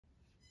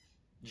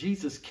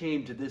Jesus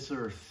came to this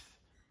earth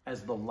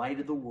as the light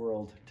of the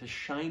world to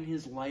shine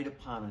his light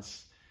upon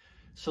us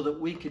so that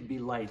we could be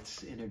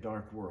lights in a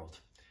dark world.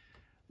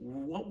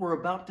 What we're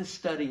about to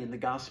study in the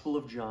Gospel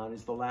of John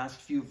is the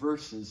last few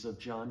verses of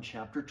John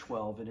chapter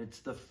 12, and it's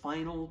the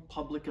final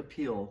public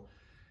appeal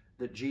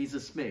that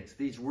Jesus makes.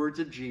 These words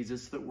of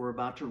Jesus that we're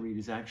about to read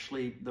is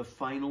actually the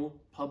final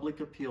public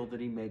appeal that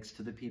he makes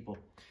to the people.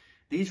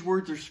 These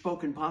words are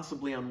spoken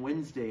possibly on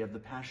Wednesday of the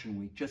Passion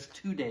Week, just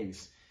 2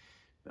 days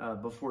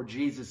before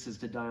Jesus is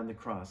to die on the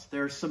cross.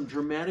 There are some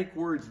dramatic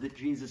words that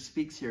Jesus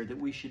speaks here that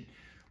we should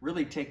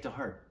really take to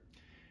heart.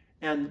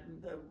 And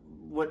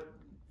what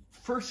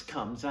first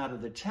comes out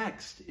of the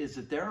text is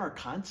that there are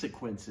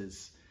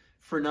consequences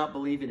for not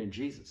believing in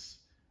Jesus.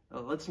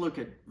 Let's look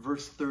at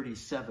verse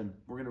 37.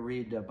 We're going to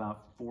read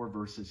about 4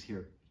 verses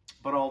here.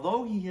 But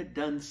although he had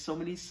done so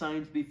many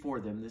signs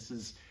before them, this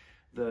is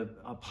the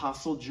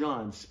Apostle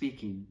John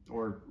speaking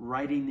or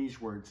writing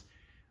these words.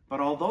 But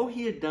although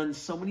he had done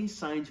so many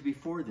signs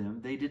before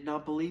them, they did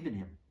not believe in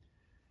him,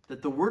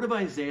 that the word of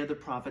Isaiah the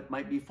prophet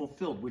might be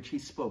fulfilled, which he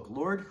spoke.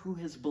 Lord, who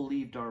has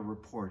believed our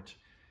report?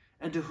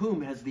 And to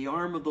whom has the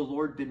arm of the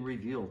Lord been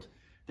revealed?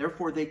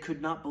 Therefore they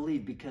could not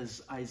believe,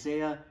 because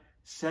Isaiah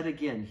said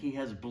again, he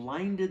has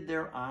blinded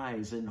their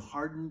eyes and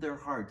hardened their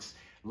hearts,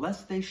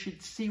 lest they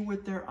should see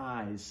with their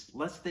eyes,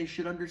 lest they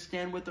should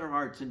understand with their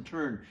hearts and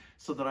turn,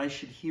 so that I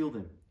should heal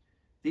them.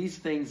 These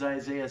things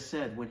Isaiah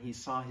said when he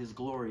saw his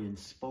glory and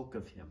spoke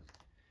of him.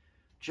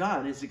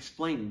 John is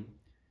explaining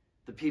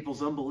the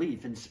people's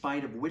unbelief in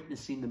spite of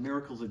witnessing the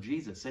miracles of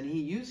Jesus. And he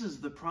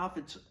uses the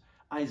prophet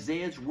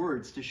Isaiah's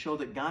words to show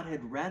that God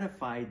had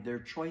ratified their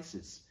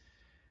choices.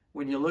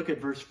 When you look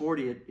at verse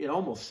 40, it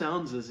almost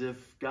sounds as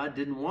if God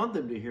didn't want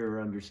them to hear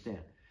or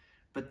understand.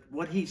 But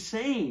what he's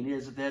saying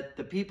is that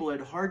the people had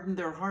hardened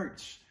their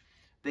hearts.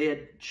 They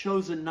had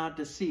chosen not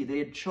to see. They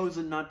had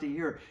chosen not to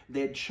hear.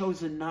 They had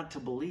chosen not to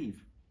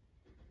believe.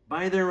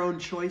 By their own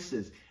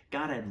choices,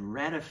 God had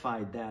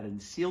ratified that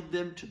and sealed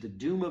them to the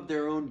doom of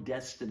their own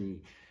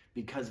destiny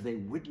because they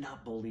would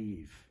not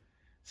believe.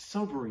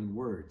 Sobering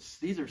words.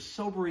 These are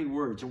sobering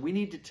words, and we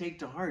need to take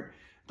to heart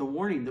the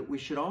warning that we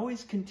should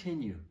always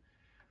continue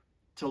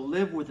to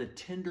live with a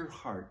tender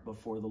heart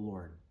before the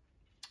Lord.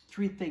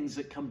 3 things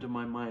that come to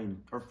my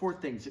mind, or 4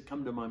 things that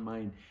come to my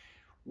mind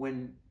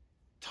when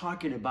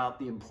talking about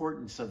the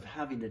importance of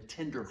having a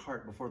tender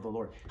heart before the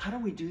Lord. How do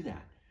we do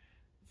that?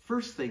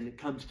 First thing that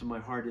comes to my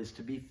heart is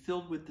to be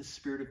filled with the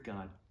Spirit of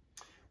God.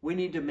 We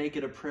need to make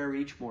it a prayer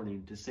each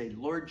morning to say,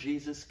 Lord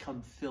Jesus,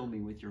 come fill me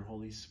with your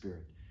Holy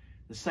Spirit.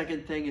 The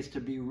second thing is to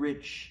be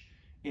rich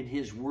in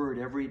his word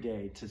every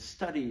day, to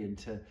study and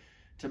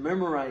to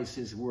memorize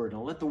his word,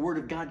 and let the word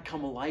of God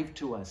come alive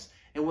to us.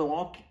 It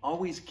will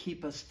always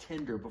keep us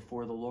tender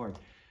before the Lord.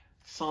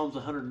 Psalms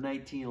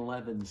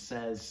 119:11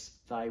 says,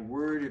 thy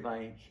word have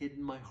I hid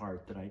in my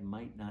heart that I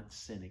might not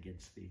sin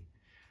against thee.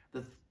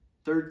 The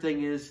third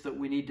thing is that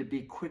we need to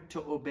be quick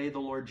to obey the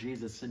Lord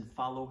Jesus and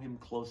follow him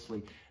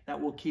closely. That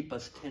will keep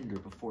us tender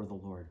before the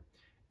Lord.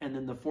 And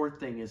then the fourth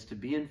thing is to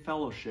be in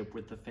fellowship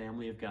with the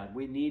family of God.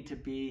 We need to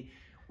be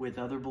with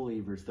other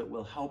believers that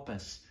will help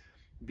us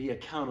be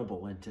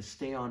accountable and to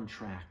stay on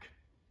track.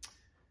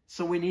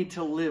 So we need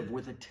to live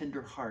with a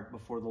tender heart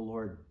before the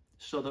Lord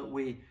so that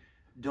we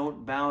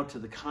don't bow to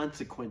the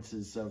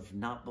consequences of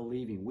not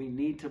believing. We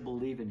need to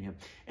believe in him.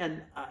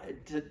 And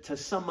to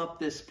sum up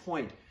this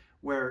point,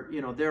 where,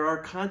 there are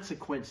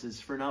consequences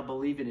for not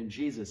believing in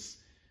Jesus,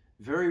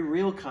 very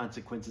real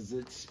consequences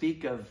that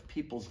speak of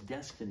people's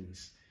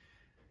destinies.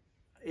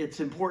 It's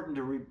important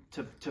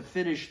to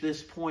finish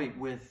this point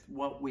with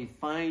what we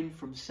find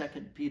from 2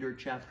 Peter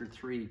chapter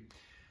 3.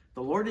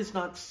 The Lord is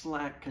not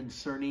slack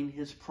concerning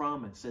his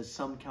promise, as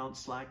some count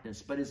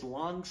slackness, but is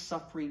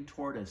long-suffering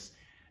toward us,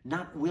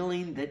 not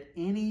willing that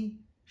any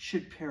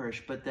should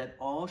perish, but that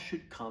all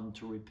should come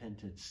to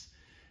repentance.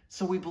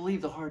 So we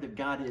believe the heart of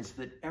God is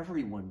that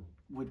everyone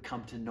would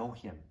come to know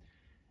him.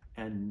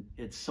 And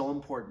it's so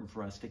important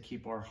for us to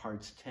keep our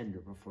hearts tender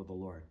before the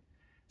Lord.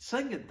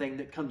 Second thing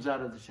that comes out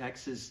of the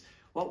text is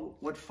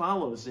what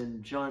follows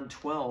in John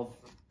 12,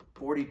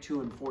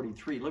 42 and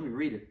 43. Let me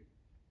read it.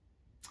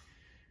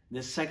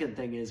 The second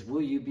thing is,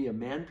 will you be a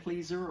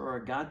man-pleaser or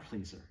a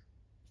God-pleaser?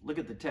 Look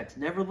at the text.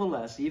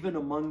 Nevertheless, even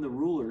among the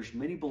rulers,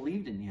 many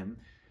believed in him.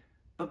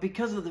 But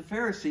because of the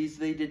Pharisees,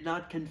 they did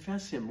not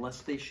confess him,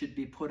 lest they should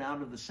be put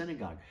out of the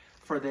synagogue.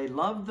 For they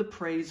loved the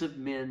praise of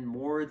men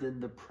more than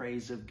the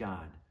praise of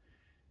God.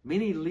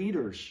 Many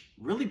leaders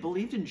really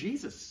believed in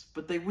Jesus,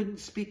 but they wouldn't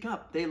speak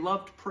up. They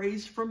loved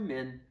praise from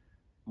men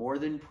more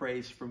than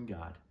praise from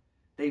God.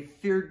 They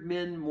feared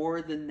men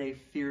more than they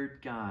feared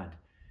God.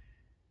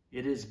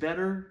 It is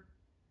better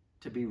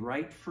to be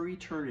right for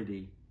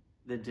eternity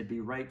than to be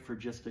right for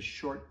just a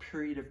short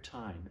period of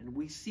time. And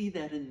we see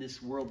that in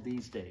this world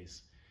these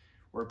days,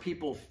 where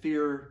people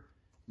fear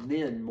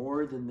men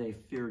more than they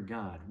fear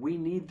God. We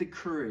need the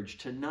courage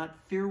to not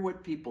fear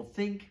what people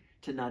think,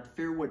 to not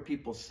fear what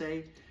people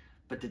say,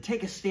 but to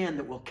take a stand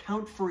that will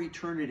count for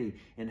eternity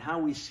in how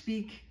we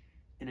speak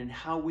and in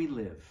how we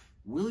live.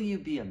 Will you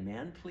be a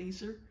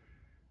man-pleaser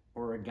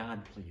or a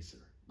God pleaser?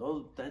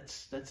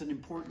 That's an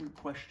important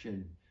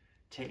question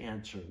to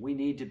answer. We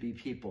need to be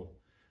people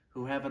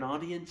who have an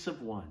audience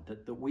of one,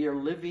 that we are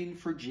living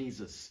for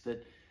Jesus,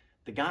 that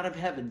the God of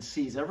heaven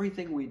sees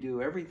everything we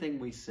do, everything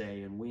we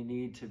say, and we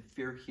need to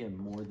fear him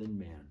more than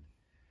man.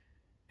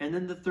 And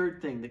then the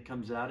third thing that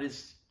comes out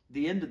is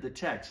the end of the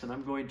text, and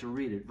I'm going to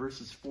read it,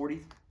 verses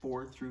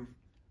 44 through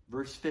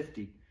verse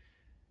 50.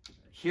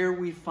 Here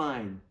we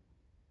find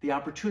the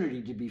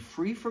opportunity to be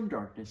free from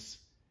darkness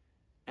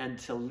and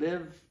to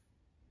live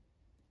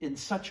in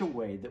such a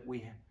way that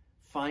we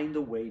find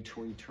the way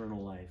to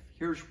eternal life.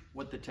 Here's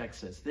what the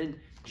text says. Then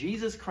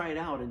Jesus cried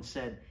out and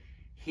said,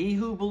 "He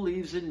who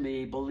believes in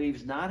me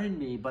believes not in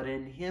me, but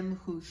in him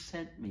who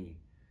sent me.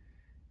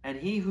 And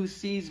he who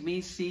sees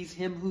me sees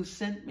him who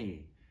sent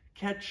me."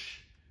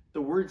 Catch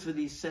the words that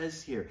he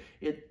says here.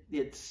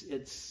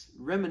 It's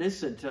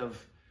reminiscent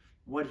of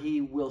what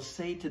he will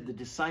say to the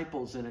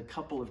disciples in a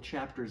couple of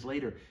chapters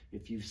later.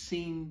 If you've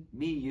seen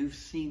me, you've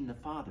seen the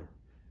Father.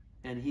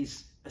 And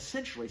he's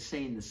essentially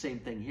saying the same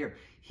thing here.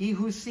 He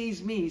who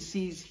sees me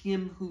sees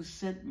him who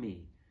sent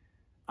me.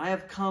 I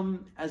have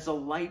come as a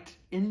light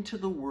into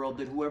the world,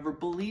 that whoever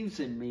believes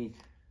in me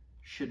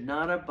should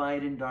not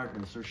abide in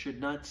darkness, or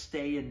should not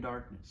stay in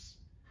darkness.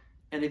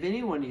 And if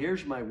anyone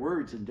hears my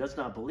words and does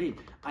not believe,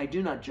 I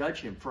do not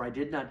judge him, for I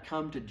did not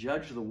come to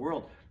judge the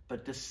world,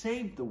 but to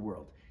save the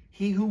world.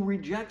 He who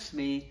rejects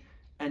me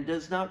and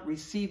does not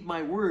receive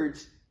my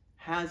words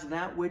has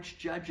that which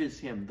judges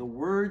him. The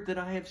word that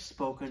I have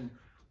spoken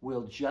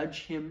will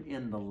judge him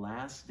in the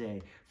last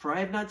day. For I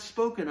have not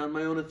spoken on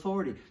my own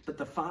authority, but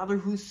the Father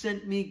who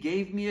sent me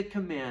gave me a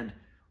command,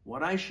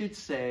 what I should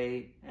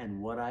say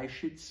and what I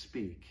should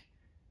speak.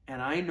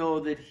 And I know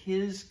that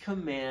his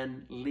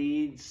command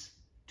leads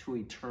to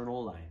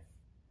eternal life.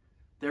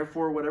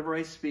 Therefore, whatever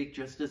I speak,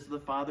 just as the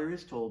Father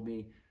has told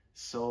me,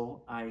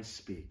 so I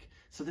speak.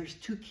 So there's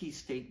two key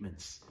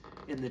statements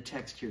in the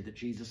text here that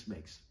Jesus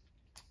makes.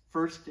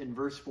 First, in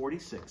verse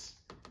 46,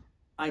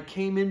 I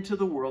came into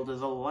the world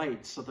as a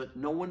light so that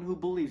no one who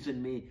believes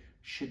in me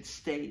should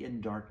stay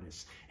in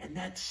darkness. And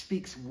that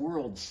speaks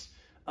worlds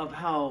of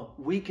how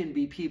we can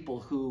be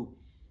people who,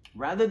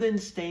 rather than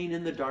staying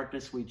in the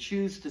darkness, we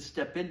choose to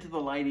step into the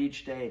light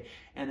each day.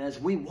 And as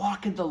we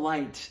walk in the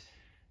light,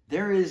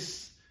 there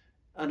is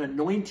an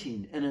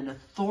anointing and an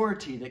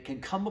authority that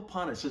can come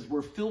upon us as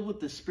we're filled with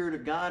the Spirit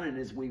of God, and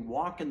as we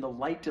walk in the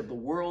light of the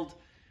world,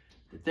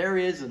 that there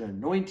is an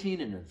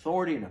anointing and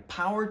authority and a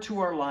power to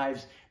our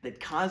lives that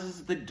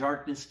causes the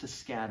darkness to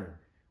scatter.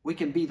 We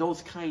can be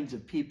those kinds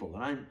of people,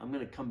 and I'm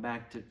going to come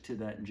back to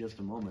that in just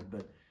a moment.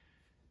 But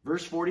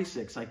verse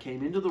 46, I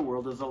came into the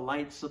world as a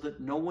light so that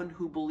no one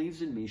who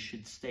believes in me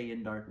should stay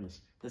in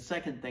darkness. The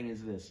second thing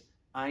is this: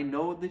 I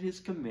know that his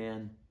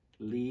command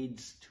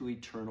leads to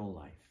eternal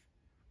life.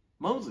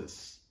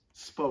 Moses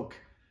spoke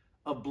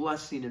of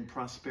blessing and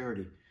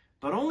prosperity,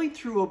 but only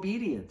through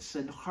obedience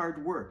and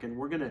hard work. And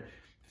we're going to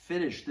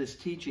finish this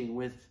teaching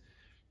with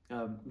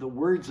the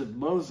words of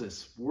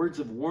Moses, words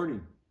of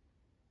warning.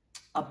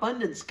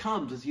 Abundance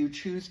comes as you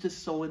choose to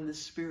sow in the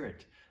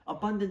Spirit.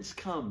 Abundance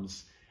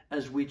comes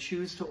as we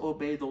choose to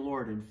obey the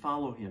Lord and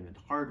follow him in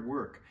hard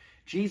work.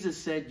 Jesus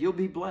said, you'll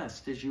be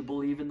blessed as you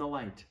believe in the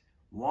light.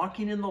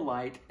 Walking in the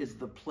light is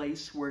the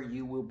place where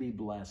you will be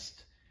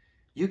blessed.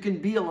 You can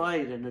be a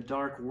light in a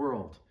dark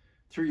world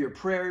through your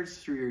prayers,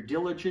 through your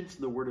diligence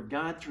in the Word of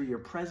God, through your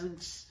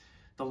presence.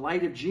 The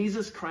light of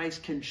Jesus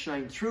Christ can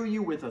shine through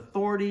you with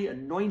authority,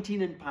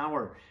 anointing, and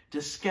power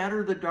to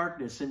scatter the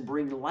darkness and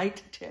bring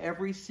light to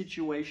every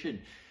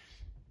situation.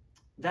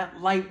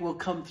 That light will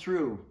come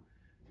through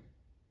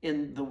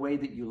in the way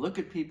that you look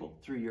at people,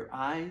 through your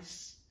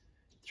eyes,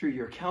 through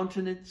your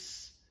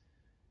countenance,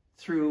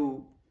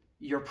 through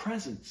your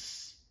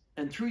presence,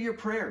 and through your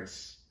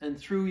prayers, and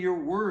through your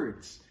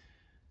words.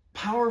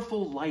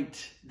 Powerful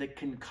light that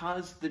can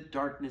cause the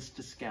darkness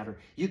to scatter.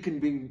 You can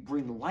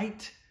bring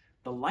light,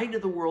 the light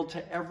of the world,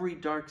 to every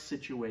dark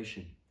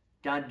situation.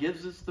 God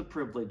gives us the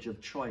privilege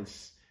of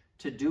choice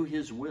to do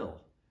his will.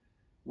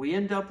 We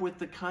end up with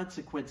the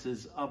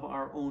consequences of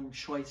our own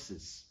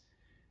choices.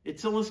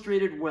 It's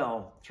illustrated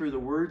well through the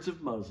words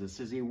of Moses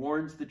as he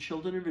warns the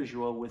children of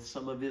Israel with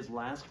some of his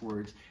last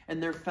words,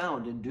 and they're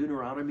found in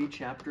Deuteronomy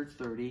chapter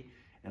 30.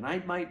 And I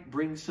might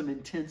bring some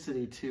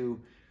intensity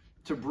to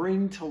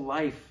bring to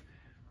life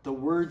the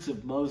words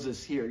of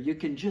Moses here. You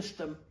can just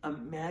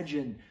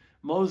imagine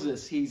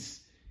Moses.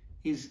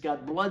 He's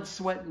got blood,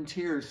 sweat, and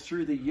tears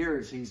through the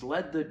years. He's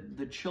led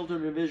the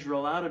children of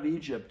Israel out of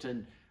Egypt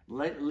and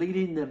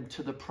leading them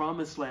to the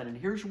promised land. And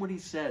here's what he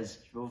says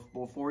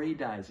before he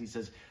dies. He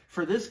says,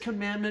 for this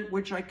commandment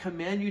which I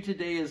command you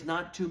today is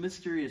not too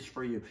mysterious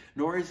for you,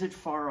 nor is it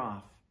far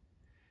off.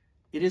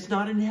 It is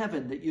not in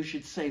heaven that you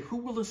should say, who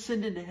will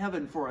ascend into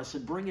heaven for us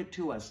and bring it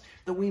to us,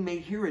 that we may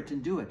hear it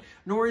and do it?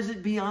 Nor is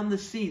it beyond the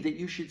sea that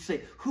you should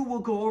say, who will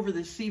go over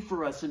the sea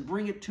for us and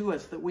bring it to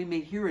us, that we may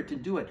hear it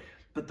and do it?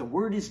 But the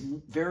word is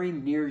very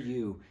near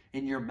you,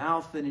 in your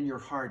mouth and in your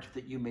heart,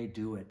 that you may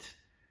do it.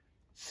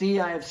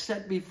 See, I have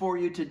set before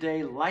you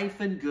today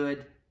life and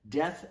good,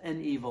 death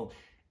and evil.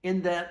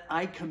 in that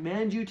I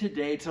command you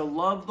today to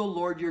love the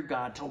Lord your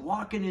God, to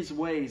walk in his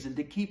ways and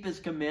to keep his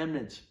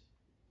commandments,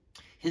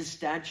 his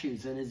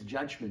statutes and his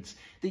judgments,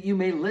 that you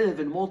may live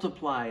and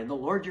multiply, and the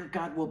Lord your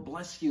God will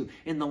bless you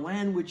in the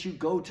land which you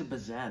go to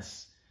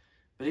possess.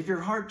 But if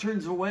your heart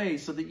turns away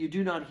so that you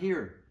do not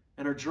hear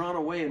and are drawn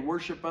away and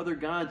worship other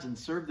gods and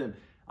serve them,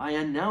 I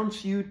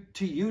announce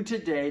to you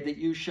today that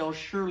you shall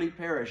surely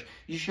perish.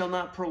 You shall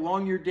not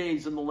prolong your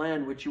days in the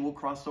land which you will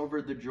cross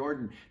over the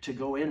Jordan to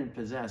go in and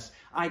possess.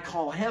 I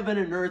call heaven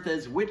and earth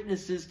as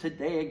witnesses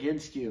today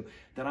against you,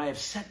 that I have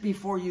set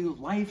before you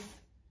life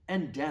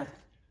and death,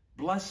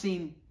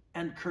 blessing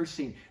and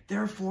cursing.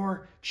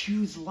 Therefore,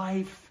 choose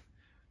life,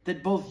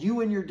 that both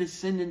you and your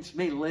descendants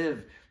may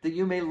live, that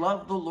you may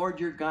love the Lord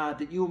your God,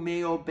 that you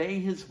may obey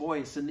his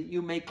voice, and that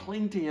you may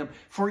cling to him,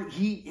 for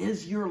he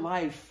is your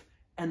life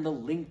and the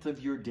length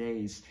of your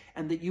days,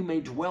 and that you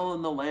may dwell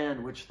in the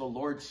land which the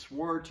Lord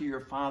swore to your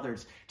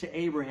fathers, to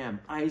Abraham,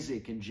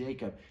 Isaac, and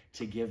Jacob,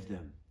 to give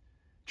them.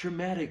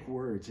 Dramatic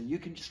words, and you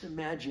can just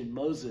imagine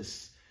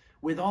Moses,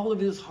 with all of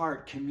his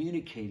heart,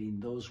 communicating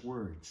those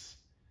words.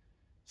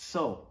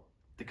 So,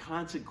 the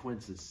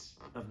consequences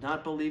of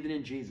not believing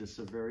in Jesus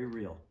are very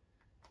real,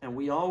 and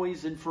we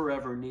always and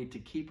forever need to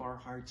keep our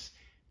hearts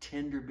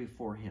tender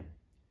before him.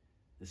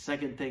 The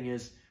second thing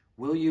is,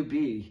 will you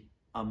be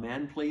a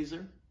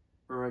man-pleaser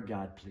or a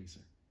God-pleaser?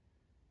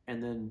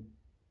 And then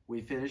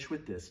we finish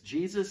with this.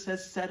 Jesus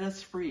has set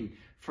us free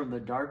from the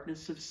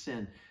darkness of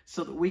sin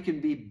so that we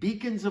can be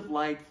beacons of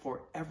light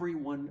for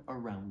everyone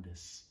around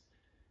us.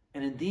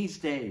 And in these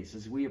days,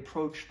 as we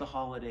approach the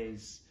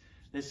holidays,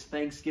 this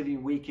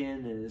Thanksgiving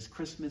weekend and as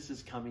Christmas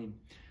is coming,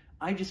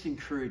 I just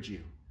encourage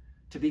you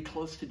to be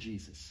close to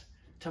Jesus,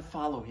 to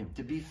follow him,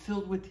 to be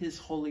filled with his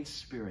Holy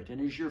Spirit. And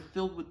as you're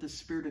filled with the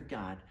Spirit of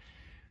God,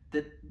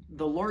 that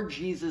the Lord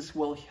Jesus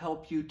will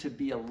help you to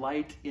be a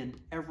light in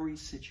every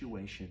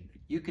situation.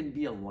 You can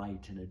be a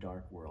light in a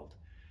dark world.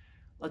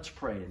 Let's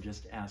pray and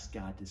just ask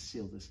God to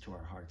seal this to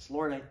our hearts.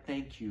 Lord, I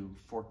thank you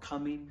for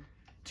coming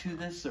to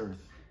this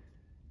earth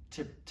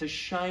to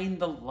shine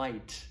the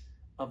light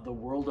of the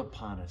world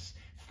upon us.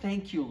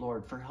 Thank you,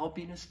 Lord, for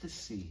helping us to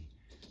see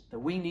that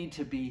we need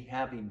to be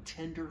having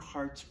tender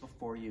hearts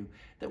before you,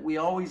 that we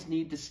always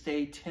need to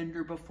stay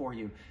tender before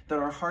you, that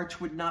our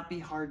hearts would not be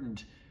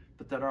hardened,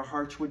 but that our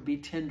hearts would be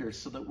tender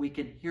so that we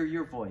can hear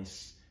your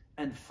voice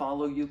and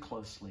follow you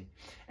closely.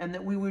 And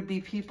that we would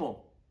be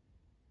people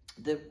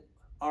that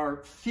are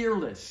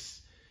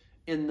fearless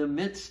in the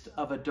midst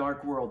of a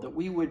dark world, that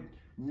we would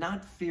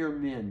not fear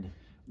men,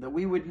 that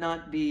we would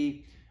not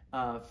be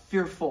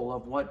fearful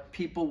of what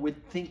people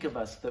would think of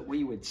us, that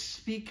we would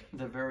speak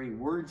the very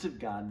words of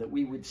God, that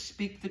we would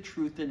speak the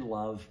truth in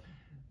love,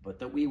 but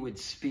that we would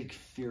speak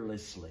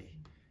fearlessly.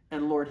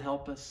 And Lord,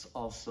 help us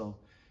also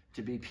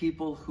to be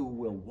people who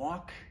will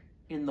walk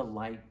in the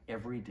light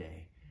every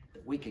day,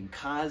 that we can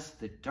cause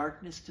the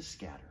darkness to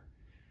scatter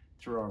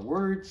through our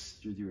words,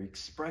 through the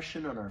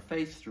expression on our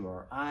face, through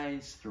our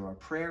eyes, through our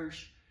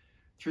prayers,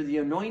 through the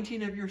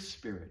anointing of your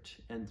Spirit,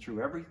 and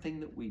through everything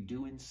that we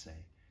do and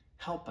say.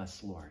 Help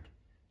us, Lord,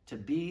 to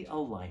be a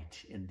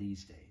light in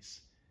these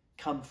days.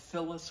 Come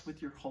fill us with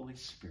your Holy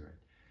Spirit.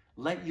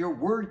 Let your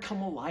word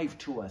come alive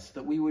to us,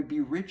 that we would be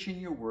rich in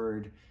your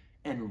word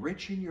and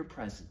rich in your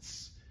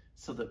presence,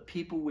 so that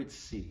people would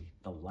see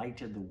the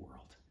light of the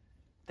world.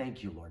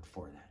 Thank you, Lord,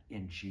 for that.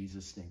 In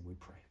Jesus' name we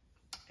pray.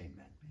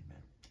 Amen.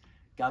 Amen.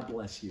 God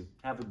bless you.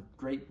 Have a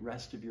great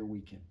rest of your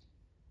weekend.